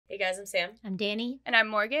Hey guys, I'm Sam. I'm Dani. And I'm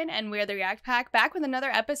Morgan, and we're the React Pack, back with another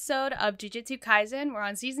episode of Jujutsu Kaisen. We're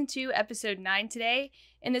on Season 2, Episode 9 today.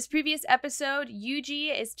 In this previous episode,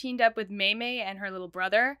 Yuji is teamed up with Mei and her little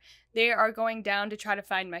brother. They are going down to try to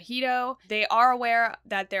find Mahito. They are aware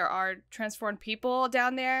that there are transformed people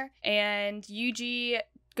down there, and Yuji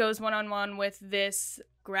goes one-on-one with this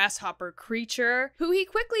grasshopper creature, who he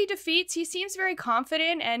quickly defeats. He seems very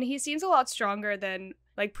confident, and he seems a lot stronger than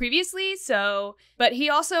previously, but he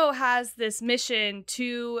also has this mission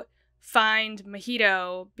to find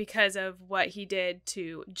Mahito because of what he did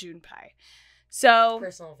to Junpei. So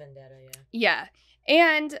Personal vendetta, yeah.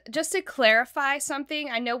 And just to clarify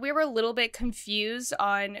something, I know we were a little bit confused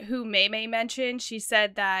on who Mei mentioned. She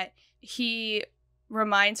said that he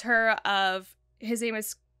reminds her of, his name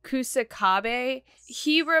is Kusakabe.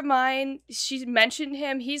 She mentioned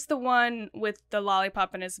him. He's the one with the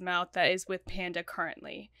lollipop in his mouth that is with Panda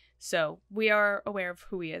currently. So we are aware of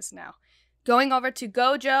who he is now. Going over to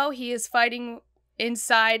Gojo, he is fighting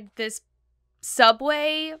inside this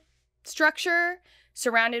subway structure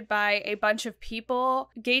surrounded by a bunch of people.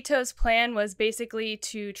 Geto's plan was basically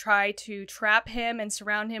to try to trap him and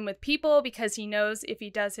surround him with people because he knows if he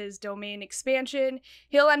does his domain expansion,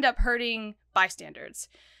 he'll end up hurting bystanders.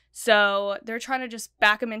 So they're trying to just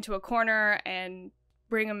back him into a corner and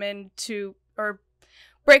bring him into, or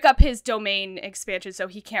break up his domain expansion so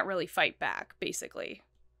he can't really fight back, basically.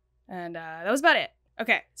 And that was about it.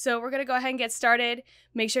 Okay, so we're going to go ahead and get started.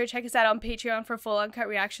 Make sure to check us out on Patreon for full uncut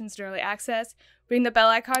reactions and early access. Ring the bell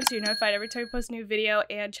icon so you're notified every time we post a new video,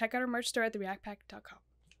 and check out our merch store at thereactpack.com.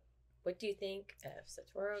 What do you think of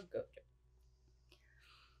Satoru Gojo?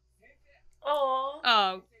 Aww.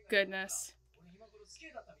 Oh, goodness.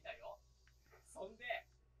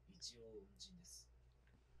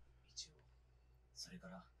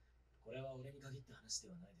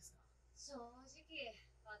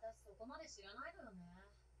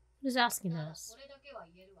 Who's asking us?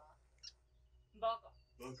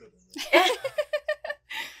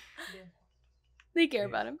 They care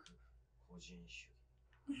about him.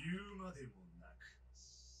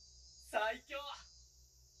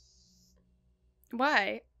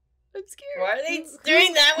 Why? I'm scared. Why are they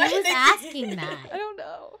doing that? Who was asking that? I don't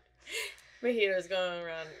know. Mahito's going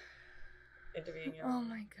around interviewing him. Oh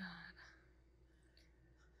my god.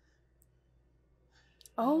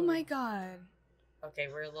 Oh my god. Okay,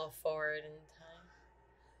 we're a little forward in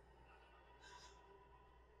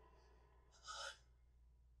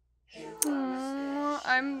time.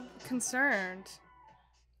 I'm concerned.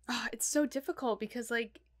 Oh, it's so difficult because,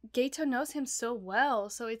 Geto knows him so well.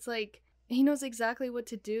 So it's he knows exactly what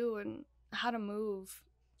to do and how to move.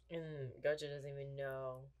 And Gojo doesn't even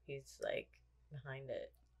know he's, behind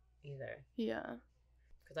it either. Yeah.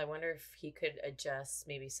 Because I wonder if he could adjust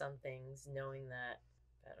maybe some things knowing that.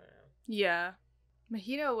 I don't know. Yeah.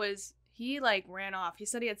 Mahito he ran off. He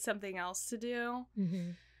said he had something else to do.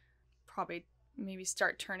 Mm-hmm. Probably maybe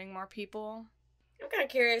start turning more people. I'm kind of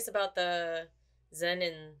curious about the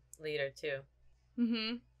Zenin leader, too.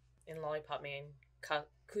 Mm-hmm. In Lollipop Man,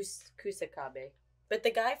 Kusakabe. But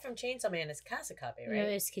the guy from Chainsaw Man is Kasakabe, right? No,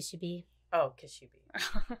 it's Kishibe. Oh, Kishibe.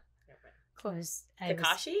 Close.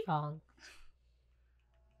 Kakashi? Wrong.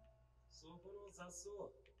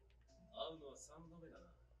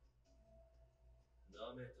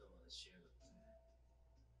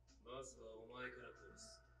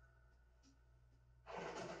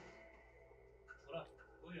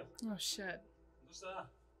 Oh, shit.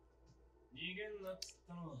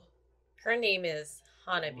 Her name is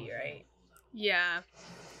Hanabi, right? Yeah.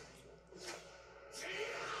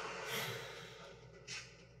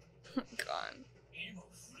 God.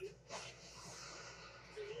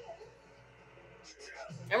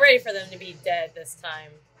 I'm ready for them to be dead this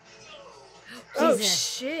time. Oh,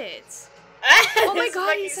 Jesus. shit. Oh my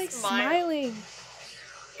god, he's smiling.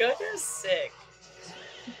 Gojo's sick.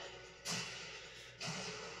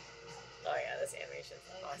 Oh yeah, this animation's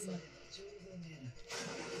awesome.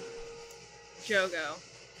 Jogo.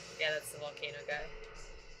 Yeah, that's the volcano guy.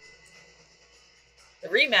 The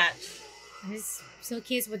rematch. I'm just so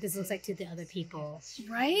curious what this looks like to the other people.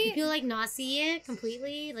 Right? You feel not see it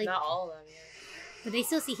completely? Not all of them, yeah. But they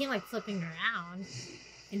still see him flipping around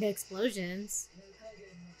in the explosions.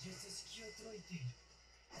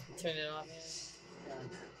 Turn it off, man.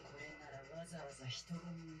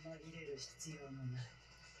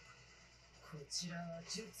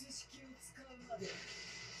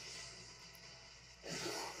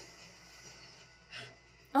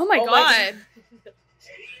 Oh my god.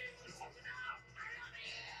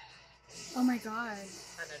 Oh my god.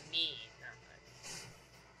 Kind of mean.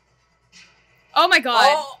 Oh my god.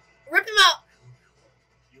 Oh, rip him out.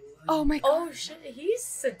 Oh my god. Oh shit, he's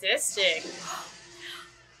sadistic.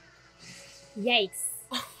 Yikes.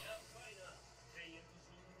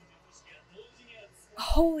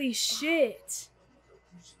 Holy shit.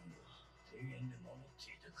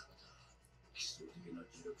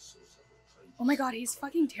 Oh my god, he's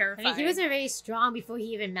fucking I terrifying. mean, he wasn't very strong before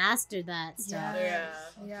he even mastered that stuff.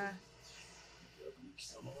 Yeah.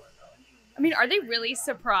 I mean, are they really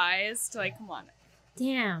surprised? Like, come on.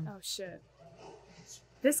 Damn. Oh shit.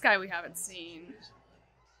 This guy we haven't seen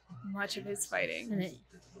much of his fighting. And it-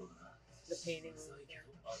 The painting.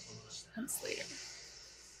 Months later.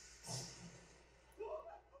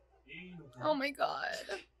 Oh my god.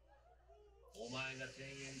 お前が1000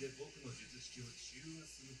円で僕の術式を中和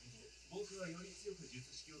するほど僕はより強く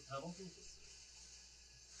術式を保とうとす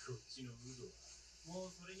るこっちのウドはも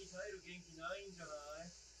うそれに耐える元気ないんじゃな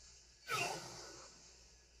い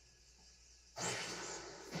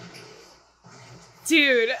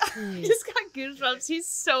Dude, I just got goosebumps. He's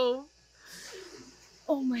so...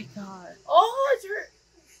 Oh my god. Oh, it's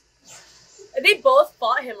her. They both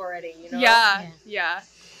fought him already, you know? Yeah.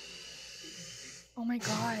 Oh my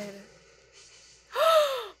god.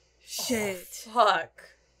 Shit. Oh, fuck.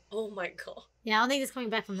 Oh my god. Yeah, I don't think he's coming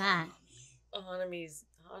back from that. Hanami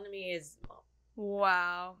is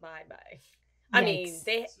Wow. bye. I mean, Yikes.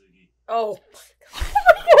 they. Oh. Oh my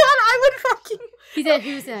god, I would fucking... He said,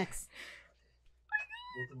 who's next?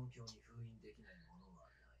 僕も今日に封印できないものは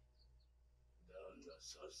ないだが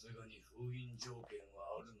さすがに封印条件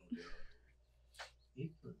はあるのである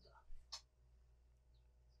1分だ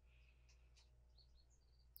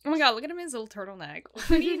Oh my god, look at him in his little turtleneck.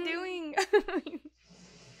 What are you doing? 焼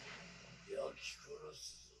き殺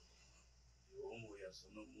すぞよもやそ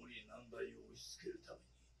の無理難題を押し付けるために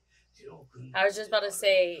手を組んで I was just about to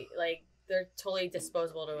say, like, they're totally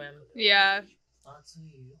disposable to him. Yeah. 熱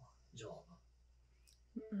いよジョー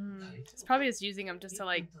It's probably just using him just to,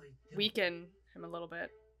 like, weaken him a little bit.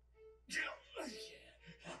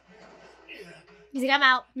 He's like, I'm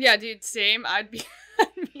out. Yeah, dude, same. I'd be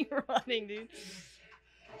running, dude.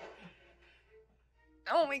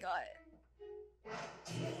 Oh my god.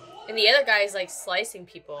 And the other guy is, like, slicing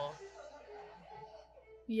people.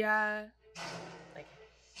 Yeah. Like,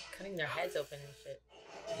 cutting their heads open and shit.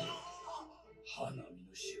 花見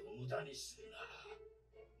の死を無駄にするな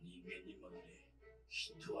人間にまみれ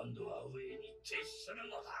ヒットアンドアウェイに徹する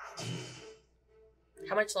のだ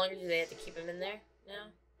How much longer do they have to keep him in there now?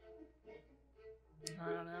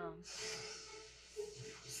 I don't know.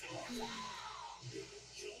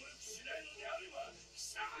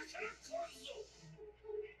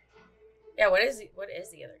 Yeah, what is the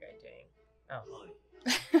other guy doing? Oh.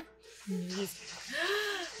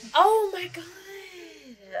 Oh my god!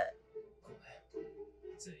 ごめん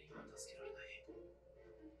全員は助けられない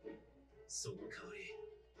その代わり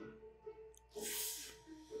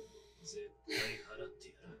絶対払って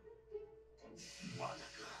やるまだか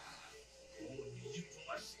もう20分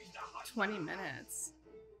は過ぎたはず 20 minutes.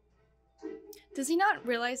 Does he not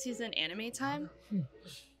realize he's in anime time?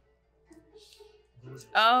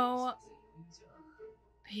 Oh.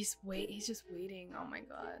 He's just waiting. Oh my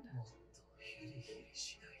god.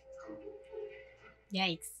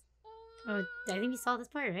 Yikes. Oh, I think you saw this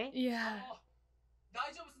part, right? Yeah.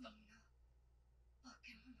 大丈夫っすか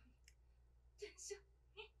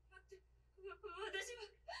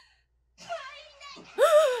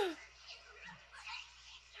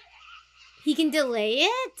He can delay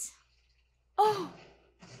it? Oh.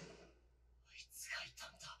 あいつがいた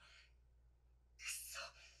んだくそ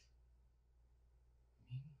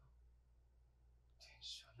みんな電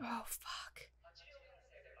車に Oh fuck.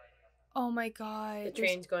 Oh my god. The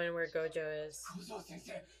train's going where Gojo is. 小僧先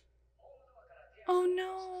生 Oh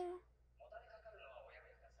no.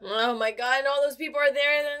 Oh my god, and all those people are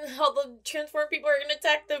there, and then all the transform people are gonna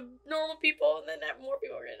attack the normal people, and then more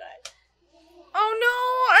people are gonna die. Oh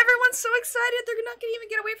no! Everyone's so excited. They're not gonna even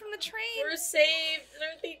get away from the train. We're saved. I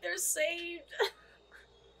don't think they're saved.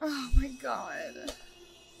 Oh my god.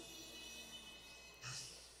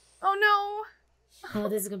 Oh no. Oh,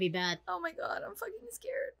 this is gonna be bad. Oh my god, I'm fucking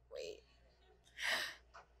scared. Wait.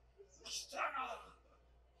 来たな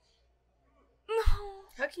No.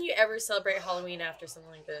 How can you ever celebrate Halloween after something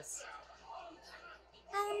like this?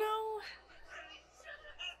 Oh no.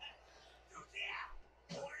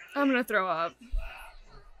 I'm gonna throw up.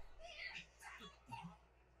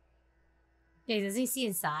 Yeah, doesn't he see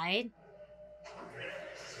inside?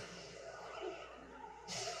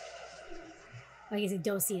 Or I guess he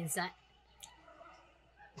don't see inside.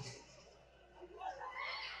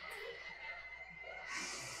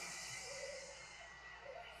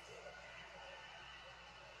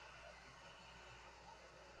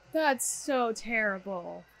 That's so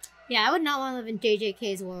terrible. Yeah, I would not want to live in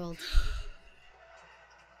JJK's world.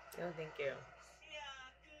 No, thank you.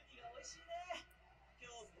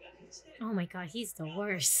 Oh my god, he's the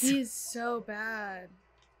worst. He's so bad.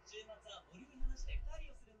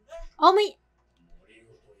 Oh my...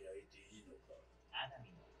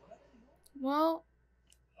 Well,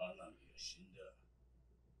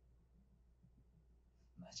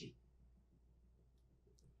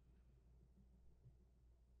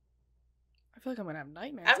 I feel like I'm gonna have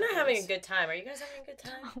nightmares. I'm not after having this. a good time. Are you guys having a good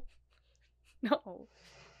time? No.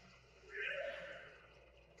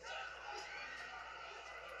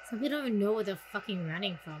 Some people don't even know what they're fucking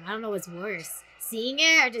running from. I don't know what's worse. Seeing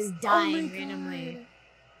it or just dying randomly. God.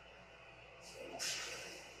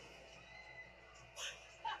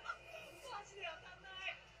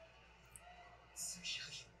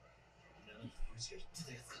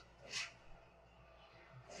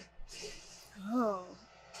 Oh.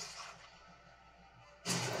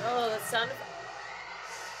 Oh, that sound.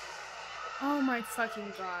 Oh my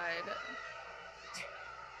fucking god.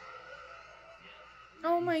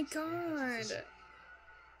 Oh my god.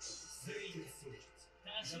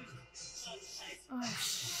 Oh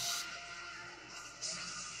shit.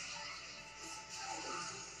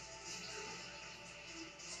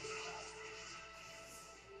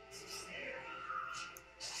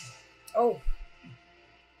 Oh.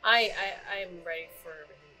 I'm ready for him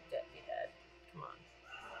to be dead. Come on.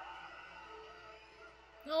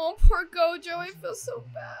 Oh, poor Gojo. I feel so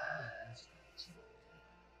bad.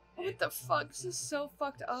 What the fuck? This is so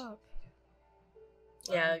fucked up.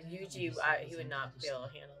 Yeah, Yuji, he would not be able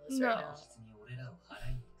to handle this No. right now.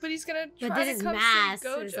 But he's gonna But try this to is come mass, see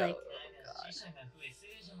so Gojo. it's like-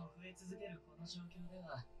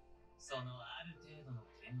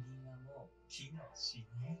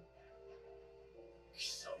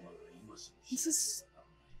 This is...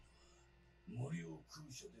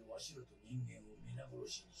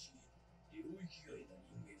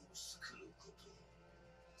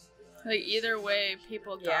 Like, either way,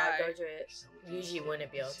 people die. Yeah, Gojo, Yuji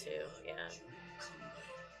wouldn't be able to. Yeah.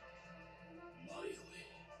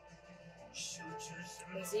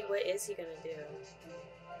 What is he gonna do?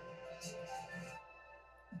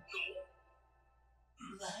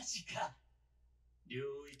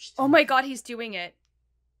 Oh my god, he's doing it.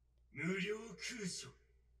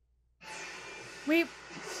 Wait.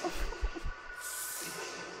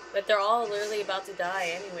 But they're all literally about to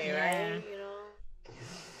die anyway, Yeah. right? You know?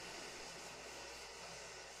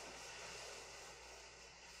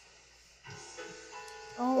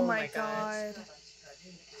 Oh, my my god. God.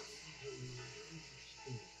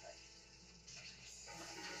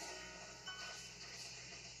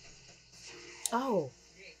 Oh.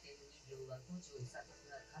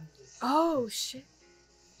 Oh, shit.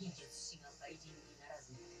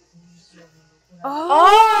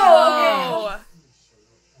 Oh, Oh!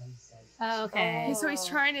 Oh, okay. Okay, so he's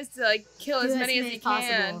trying to like kill as Do many as he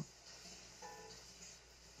can.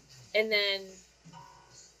 And then,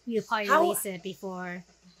 You probably How- release it before.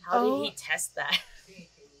 how Oh. did he test that?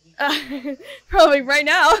 Probably right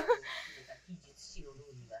now.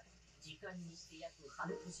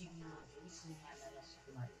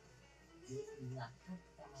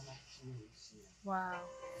 Wow.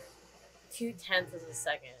 0.2 of a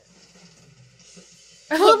second.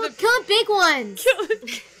 I Kill, love the kill the big ones!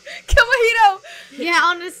 kill Mojito. Yeah,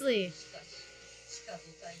 honestly.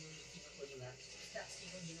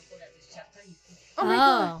 Oh my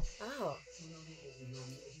god. Oh.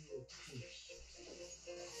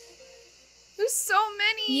 There's so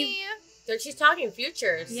many. She's talking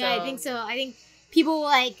future. Yeah, so. I think so. I think people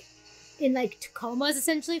like in like comas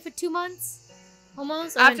essentially for 2 months,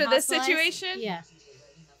 almost. or been After this hospitalized. situation? Yeah.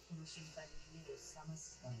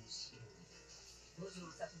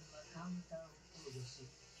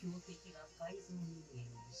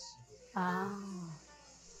 Oh.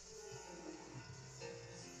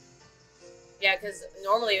 Yeah, because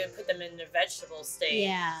normally we would put them in a vegetable state.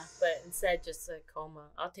 Yeah. But instead, just a coma.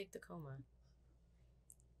 I'll take the coma.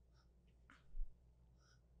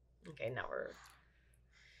 Okay, now we're.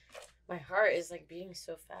 My heart is like beating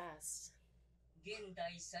so fast.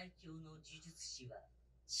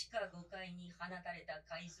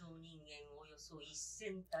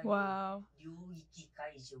 Wow.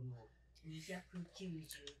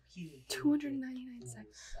 299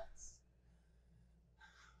 seconds.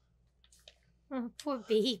 Oh, poor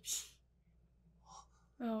baby.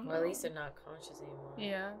 Oh, Well, at least they're not conscious anymore.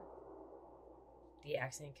 yeah. Did he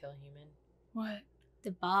accidentally kill a human? What?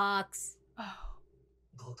 The box. Oh.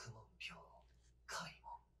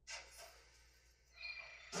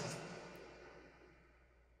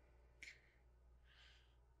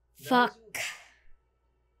 Fuck.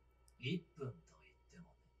 1分と言ってもね。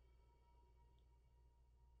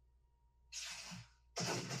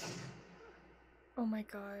 Oh my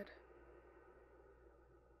god.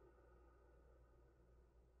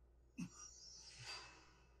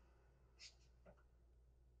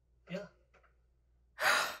 いや。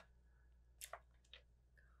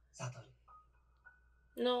サトル。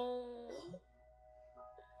 No.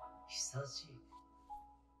 久しいね。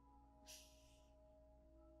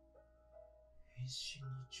変身の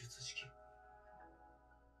術式。い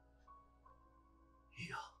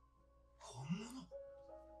や、本物。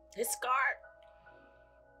 His scar.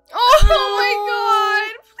 Oh my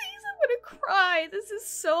god! Please, I'm gonna cry. This is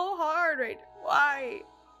so hard right now. Why?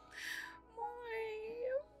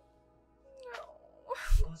 Why? No.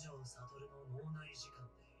 五条悟の脳内時間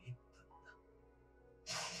で1分だ。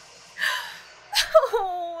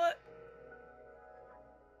 Oh.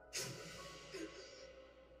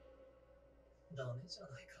 ダメじゃ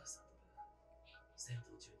ないか、サトル。戦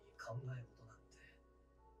闘中に考え事なんて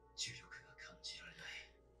重力が感じられない。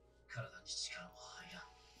体に力も入らん。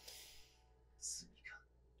罪か。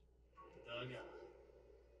だが、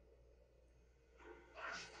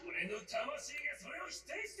俺の魂がそれを否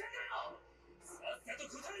定してんだよ。さっさと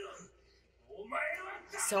答えろ。お前は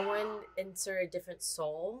誰だ。 Someone insert a different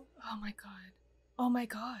soul? Oh my god. Oh my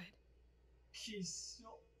god. きっし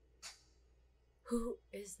ょ。 Who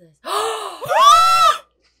is this?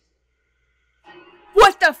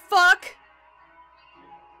 What the fuck?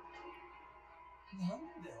 な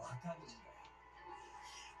んでわかるんだよ。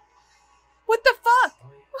 What the fuck?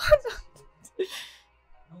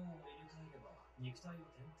 脳を入れ替えれば肉体を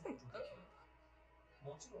転々とできるんだ。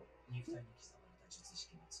もちろん肉体に刻まれた術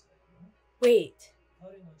式も使えるよ。 Wait.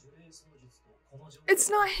 彼の呪霊操術とこの状況。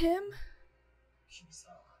 It's not him. 君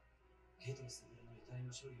さ、ゲトスグルの遺体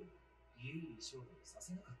の処理を有利に衝動さ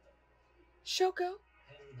せなかった。 Shoko?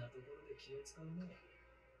 変なところで気を使うね。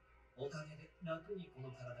おかげで楽にこ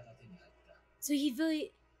の体が手に入った。 So he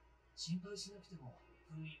really. 心配しなくても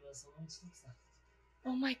封印はそのうち解くさ。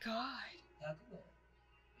 Oh my god. 100年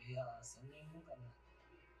いや1000年後かな。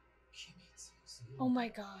君強すぎる。 Oh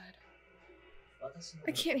my god. 私の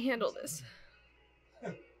I can't handle this. 忘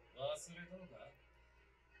れたのか。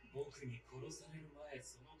僕に殺される前、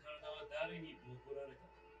その体は誰にボコられた。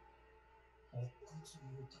乙骨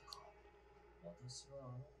ユタか。私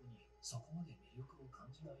はあの子にそこまで魅力を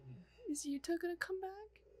感じないね。 Is Yuta gonna come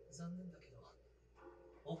back? 残念だけど、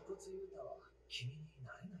乙骨ユタは君に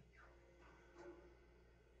なれないよ。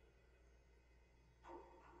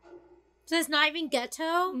 So it's not even Geto?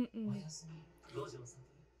 お Mm-mm. やすみ、五条さん。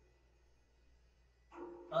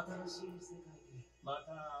新しい世界にま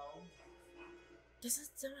た会おう。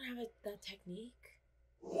 Doesn't someone have that technique?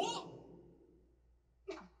 ど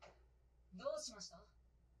うしました？い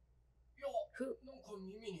や、 Who なんか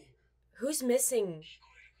耳に。 who's missing?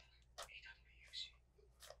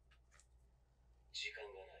 時間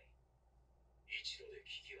がない。一度で聞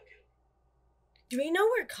き分けろ。 Do we know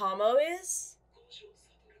where Kamo is? 五条悟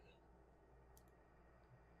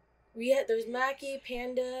が。 There's Maki,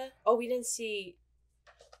 Panda. Oh, we didn't see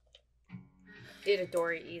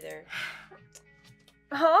Itadori either.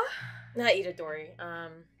 Huh? Not Itadori.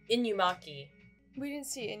 Inumaki. We didn't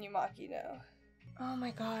see Inumaki, no. Oh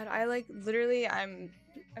my god, literally I'm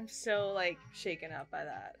so shaken up by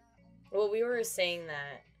that. Well, we were saying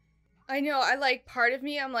that. I know, part of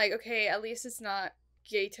me, I'm like, okay, at least it's not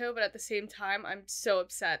Geto, but at the same time, I'm so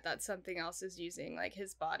upset that something else is using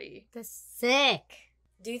his body. That's sick.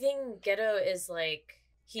 Do you think Geto is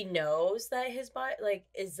he knows that his body,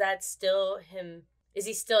 is that still him? Is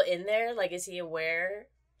he still in there? Is he aware?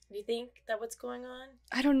 Do you think that what's going on?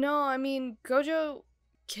 I don't know. I mean, Gojo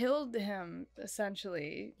killed him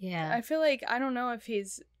essentially. Yeah. I feel I don't know if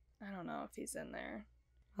he's in there.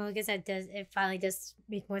 Well, I guess it finally does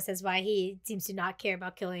make more sense why he seems to not care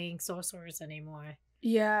about killing sorcerers anymore.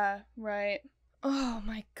 Yeah, right. Oh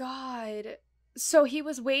my god. So he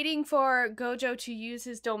was waiting for Gojo to use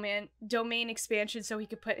his domain expansion so he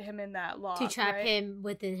could put him in that lock, To trap right? him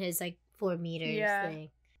within his 4 meters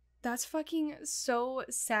thing. That's fucking so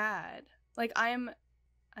sad. I'm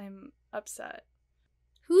upset.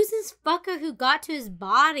 Who's this fucker who got to his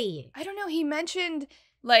body? I don't know. He mentioned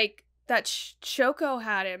that Shoko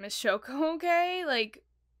had him. Is Shoko okay?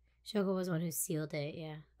 Shoko was the one who sealed it,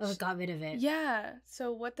 yeah. Or got rid of it. Yeah.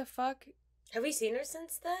 So what the fuck? Have we seen her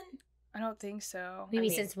since then? I don't think so. Maybe I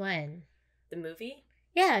mean- since when? The movie?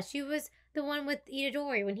 Yeah, she was the one with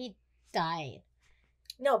Itadori when he died.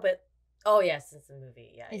 No, but since the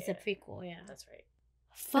movie, yeah. It's yeah. a prequel, yeah. That's right.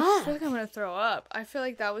 I Fuck. feel I'm gonna throw up. I feel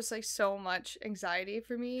that was so much anxiety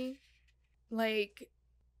for me.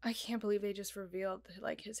 I can't believe they just revealed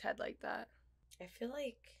like his head like that. I feel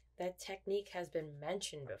like that technique has been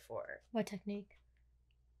mentioned before. What technique?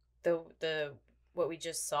 The what we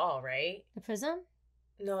just saw, right? The prism?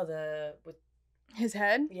 No, with His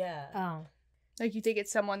head? yeah. Oh. Like, you think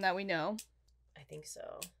it's someone that we know? I think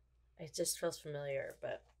so. It just feels familiar,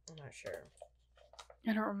 but I'm not sure.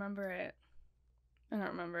 I don't remember it. But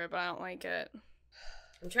I don't like it.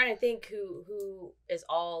 I'm trying to think who is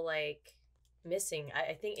all like missing.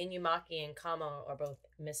 I think Inumaki and Kamo are both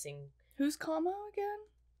missing. Who's Kamo again?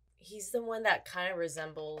 He's the one that kind of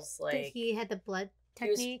resembles like He had the blood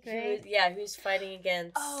technique, right? He was fighting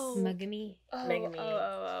against Megami. Megami.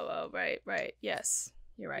 Oh, right. Yes,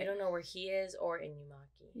 you're right. We don't know where he is or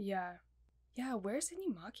Inumaki. Yeah, where's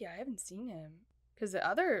Inumaki? I haven't seen him. Because the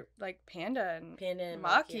other, like, Panda and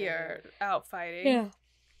Maki are out fighting. Yeah.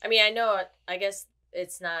 I mean, I know, I guess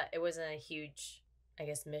it wasn't a huge,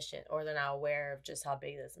 mission, or they're not aware of just how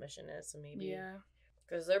big this mission is, so maybe. Yeah.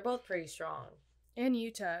 Because they're both pretty strong. And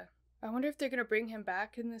Yuta. I wonder if they're going to bring him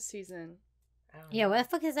back in this season. I don't Yeah, know. where the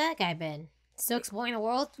fuck has that guy been? Still exploring the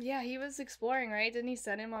world? Yeah, he was exploring, right? Didn't he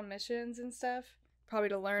send him on missions and stuff? Probably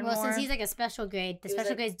to learn Well, more. since he's like a special grade, the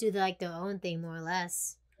special grades do their own thing more or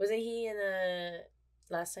less. Wasn't he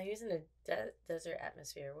last time he was in a desert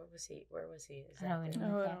atmosphere? Where was he? I don't Exactly.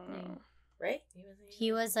 know. I don't know. Right?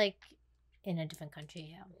 He was like in a different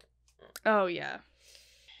country, yeah. Oh, yeah.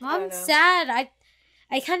 I don't I'm know. sad.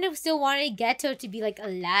 I kind of still wanted Geto to be like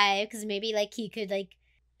alive because maybe like he could like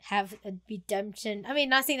have a redemption. I mean,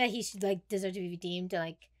 not saying that he should like deserve to be redeemed to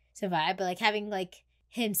like survive, but like having like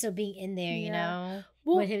him still being in there, you know,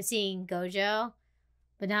 Well- with him seeing Gojo.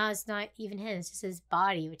 But now it's not even him; it's just his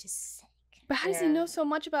body, which is sick. But how does he Yeah. know so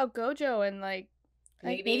much about Gojo and, like,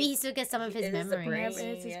 Maybe he still gets some of his it is the memories. brain,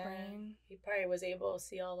 It's his brain. He probably was able to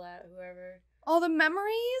see all that. Whoever. all the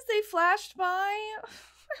memories they flashed by? I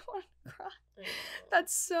want to cry. I don't know.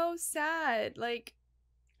 That's so sad. Like,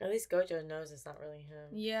 At least Gojo knows it's not really him.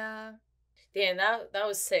 yeah. Damn, that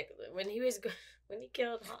was sick. When he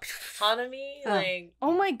killed Hanami, Oh. like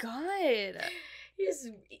Oh my god. his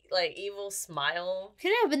like evil smile. Could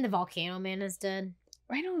it have been the volcano man instead?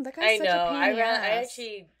 I know, that I guy's such know. a pain in the I ass.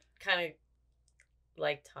 actually kind of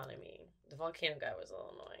liked Hanami. The volcano guy was a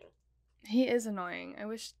little annoying. He is annoying. I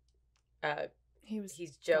wish he was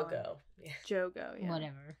He's Jogo. Yeah. Jogo, yeah.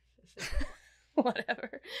 Whatever.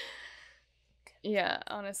 Whatever. Yeah,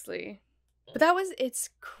 honestly. But it's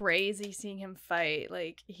crazy seeing him fight.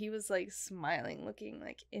 Like, he was, like, smiling, looking,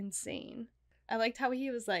 like, insane. I liked how he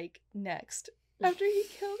was, like, next. After he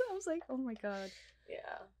killed, I was like, oh my god.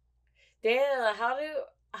 Yeah. Damn, how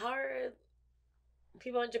are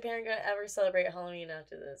people in Japan gonna ever celebrate Halloween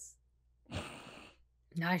after this?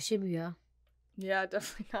 Not Shibuya. Yeah,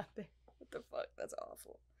 definitely not there. What the fuck? That's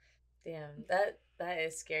awful. Damn, that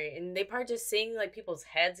is scary. And they probably just seeing like people's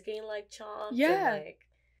heads getting like chomped. Yeah. And, like,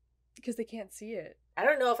 Because they can't see it. I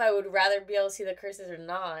don't know if I would rather be able to see the curses or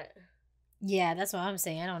not. Yeah, that's what I'm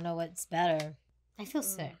saying. I don't know what's better. I feel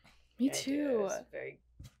sick. Me I do. too. It's very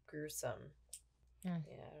gruesome. Yeah.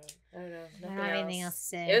 I don't know. I Nothing don't have anything else to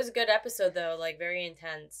say. It was a good episode though, like very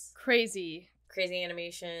intense. Crazy. Crazy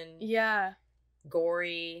animation. Yeah.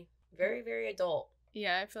 Gory. Very, very adult.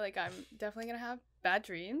 Yeah, I feel like I'm definitely going to have bad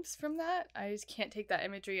dreams from that. I just can't take that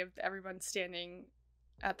imagery of everyone standing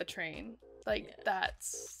at the train. Like, Yeah.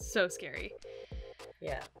 that's so scary.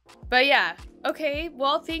 Yeah. But yeah, okay.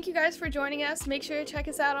 Well, thank you guys for joining us. Make sure to check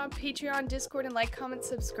us out on Patreon, Discord, and like, comment,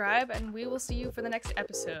 subscribe. And we will see you for the next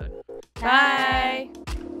episode. Bye.